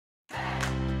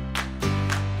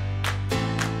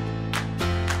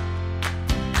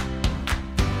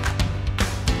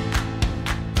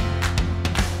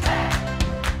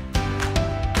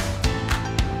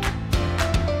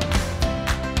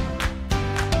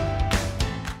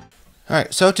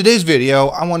Alright, so today's video,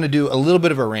 I want to do a little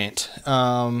bit of a rant.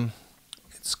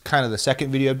 It's kind of the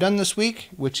second video I've done this week,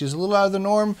 which is a little out of the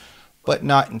norm, but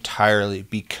not entirely,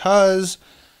 because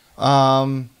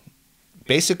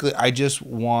basically I just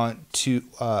want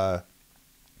to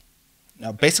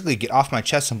basically get off my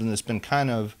chest something that's been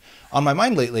kind of on my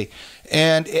mind lately.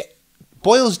 And it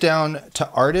boils down to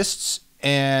artists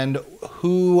and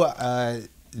who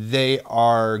they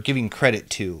are giving credit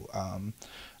to.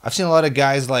 I've seen a lot of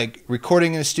guys like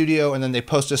recording in a studio and then they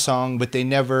post a song, but they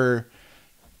never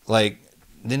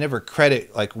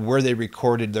credit like where they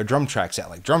recorded their drum tracks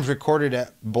at, like drums recorded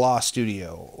at blah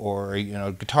studio, or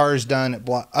guitars done at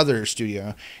blah other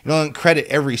studio. You don't credit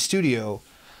every studio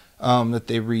that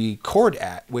they record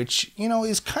at, which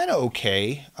is kind of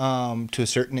okay to a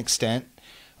certain extent,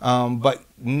 but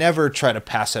never try to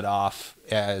pass it off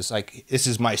as like, this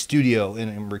is my studio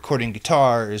and I'm recording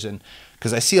guitars. And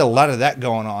because I see a lot of that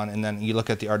going on, and then you look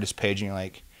at the artist page and you're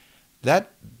like,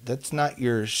 that's not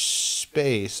your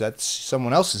space, that's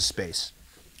someone else's space.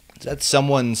 That's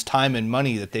someone's time and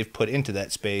money that they've put into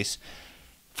that space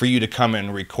for you to come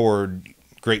and record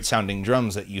great sounding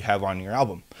drums that you have on your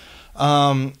album.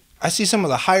 I see some of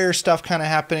the higher stuff kind of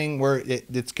happening where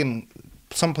it's getting,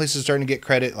 some places starting to get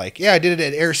credit, like, yeah, I did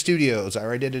it at Air Studios,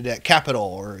 or I did it at Capitol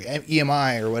or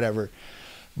EMI or whatever.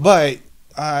 But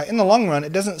in the long run,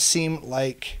 it doesn't seem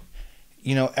like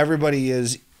everybody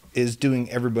is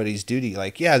doing everybody's duty.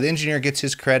 Like, yeah, the engineer gets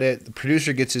his credit, the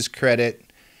producer gets his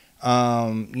credit,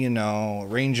 arrangers,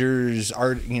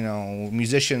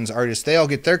 musicians, artists, they all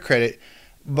get their credit.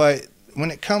 But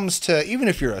when it comes to, even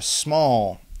if you're a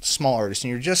small artist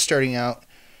and you're just starting out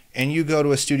and you go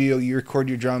to a studio, you record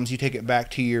your drums, you take it back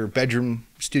to your bedroom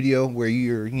studio where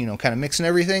you're kind of mixing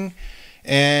everything,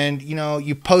 and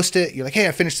you post it, you're like, hey,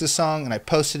 I finished this song and I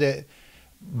posted it.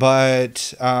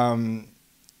 But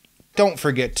don't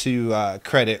forget to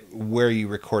credit where you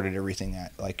recorded everything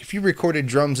at. Like, if you recorded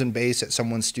drums and bass at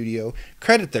someone's studio,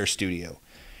 credit their studio.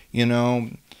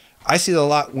 I see it a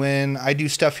lot when I do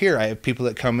stuff here. I have people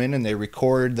that come in and they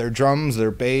record their drums, their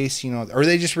bass, or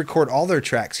they just record all their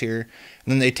tracks here,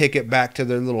 and then they take it back to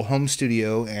their little home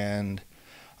studio and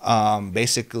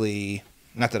basically,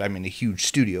 not that I'm in a huge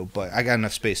studio, but I got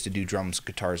enough space to do drums,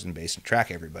 guitars, and bass and track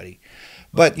everybody.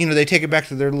 But, they take it back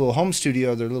to their little home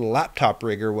studio, their little laptop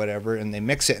rig or whatever, and they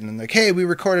mix it, and then they're like, hey, we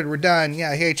recorded, we're done.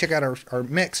 Yeah, hey, check out our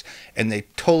mix. And they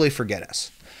totally forget us.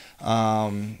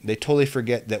 They totally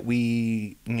forget that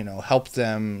we, helped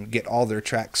them get all their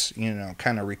tracks,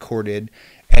 kind of recorded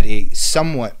at a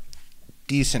somewhat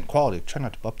decent quality. Try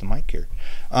not to bump the mic here.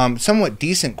 Somewhat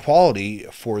decent quality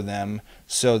for them,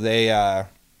 so they, have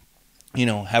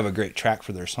a great track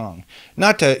for their song.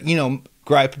 Not to,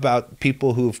 gripe about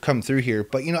people who've come through here,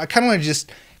 but I kind of want to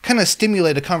just kind of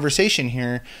stimulate a conversation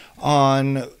here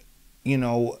on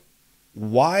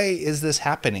why is this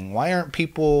happening? Why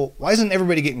isn't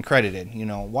everybody getting credited?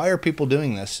 Why are people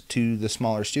doing this to the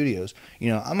smaller studios?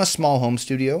 I'm a small home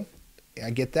studio,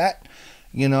 I get that,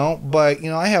 but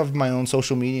I have my own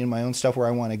social media and my own stuff where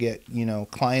I want to get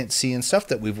clients seeing stuff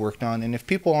that we've worked on. And if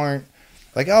people aren't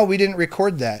like, oh, we didn't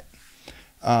record that,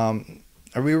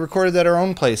 or we recorded at our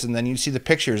own place, and then you see the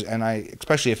pictures, and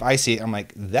especially if I see it, I'm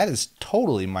like, that is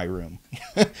totally my room.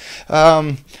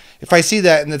 If I see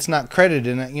that and it's not credited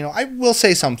in it, I will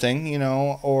say something,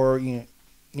 or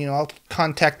I'll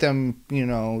contact them,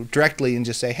 directly and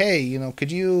just say, hey,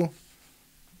 could you,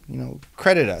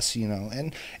 credit us,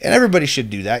 and everybody should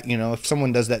do that. If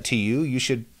someone does that to you, you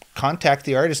should contact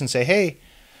the artist and say, hey,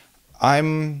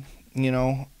 I'm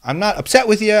not upset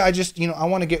with you. I just, I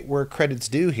want to get where credit's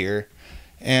due here.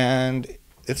 And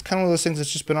it's kind of one of those things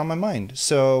that's just been on my mind.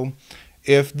 So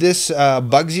if this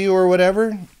bugs you or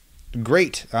whatever,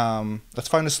 great. Let's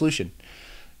find a solution.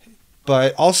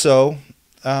 But also,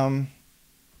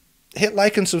 hit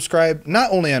like and subscribe,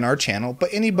 not only on our channel, but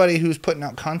anybody who's putting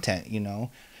out content.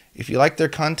 If you like their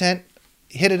content,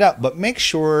 hit it up. But make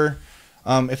sure,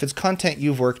 if it's content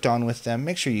you've worked on with them,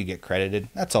 make sure you get credited.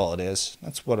 That's all it is.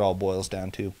 That's what it all boils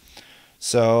down to.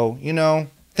 So,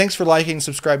 thanks for liking,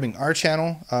 subscribing our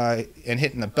channel, and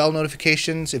hitting the bell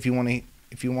notifications if you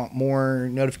want more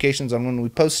notifications on when we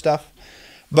post stuff.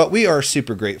 But we are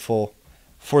super grateful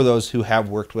for those who have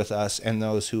worked with us and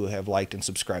those who have liked and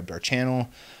subscribed our channel,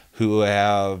 who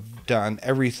have done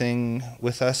everything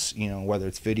with us, whether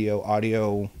it's video,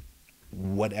 audio,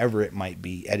 whatever it might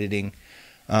be, editing.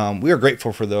 We are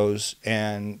grateful for those,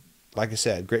 and like I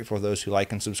said, grateful for those who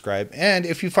like and subscribe. And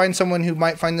if you find someone who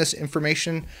might find this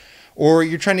information, or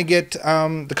you're trying to get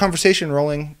the conversation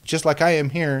rolling, just like I am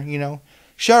here,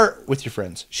 share it with your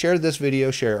friends. Share this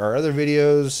video, share our other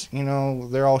videos.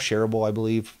 They're all shareable, I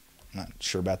believe. Not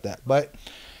sure about that. But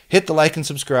hit the like and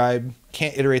subscribe.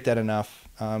 Can't iterate that enough.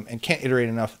 And can't iterate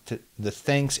enough to the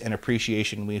thanks and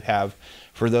appreciation we have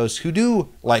for those who do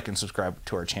like and subscribe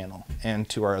to our channel and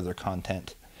to our other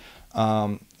content.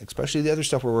 Especially the other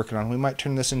stuff we're working on. We might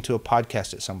turn this into a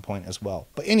podcast at some point as well.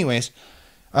 But anyways,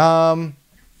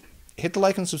 hit the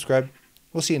like and subscribe.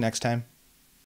 We'll see you next time.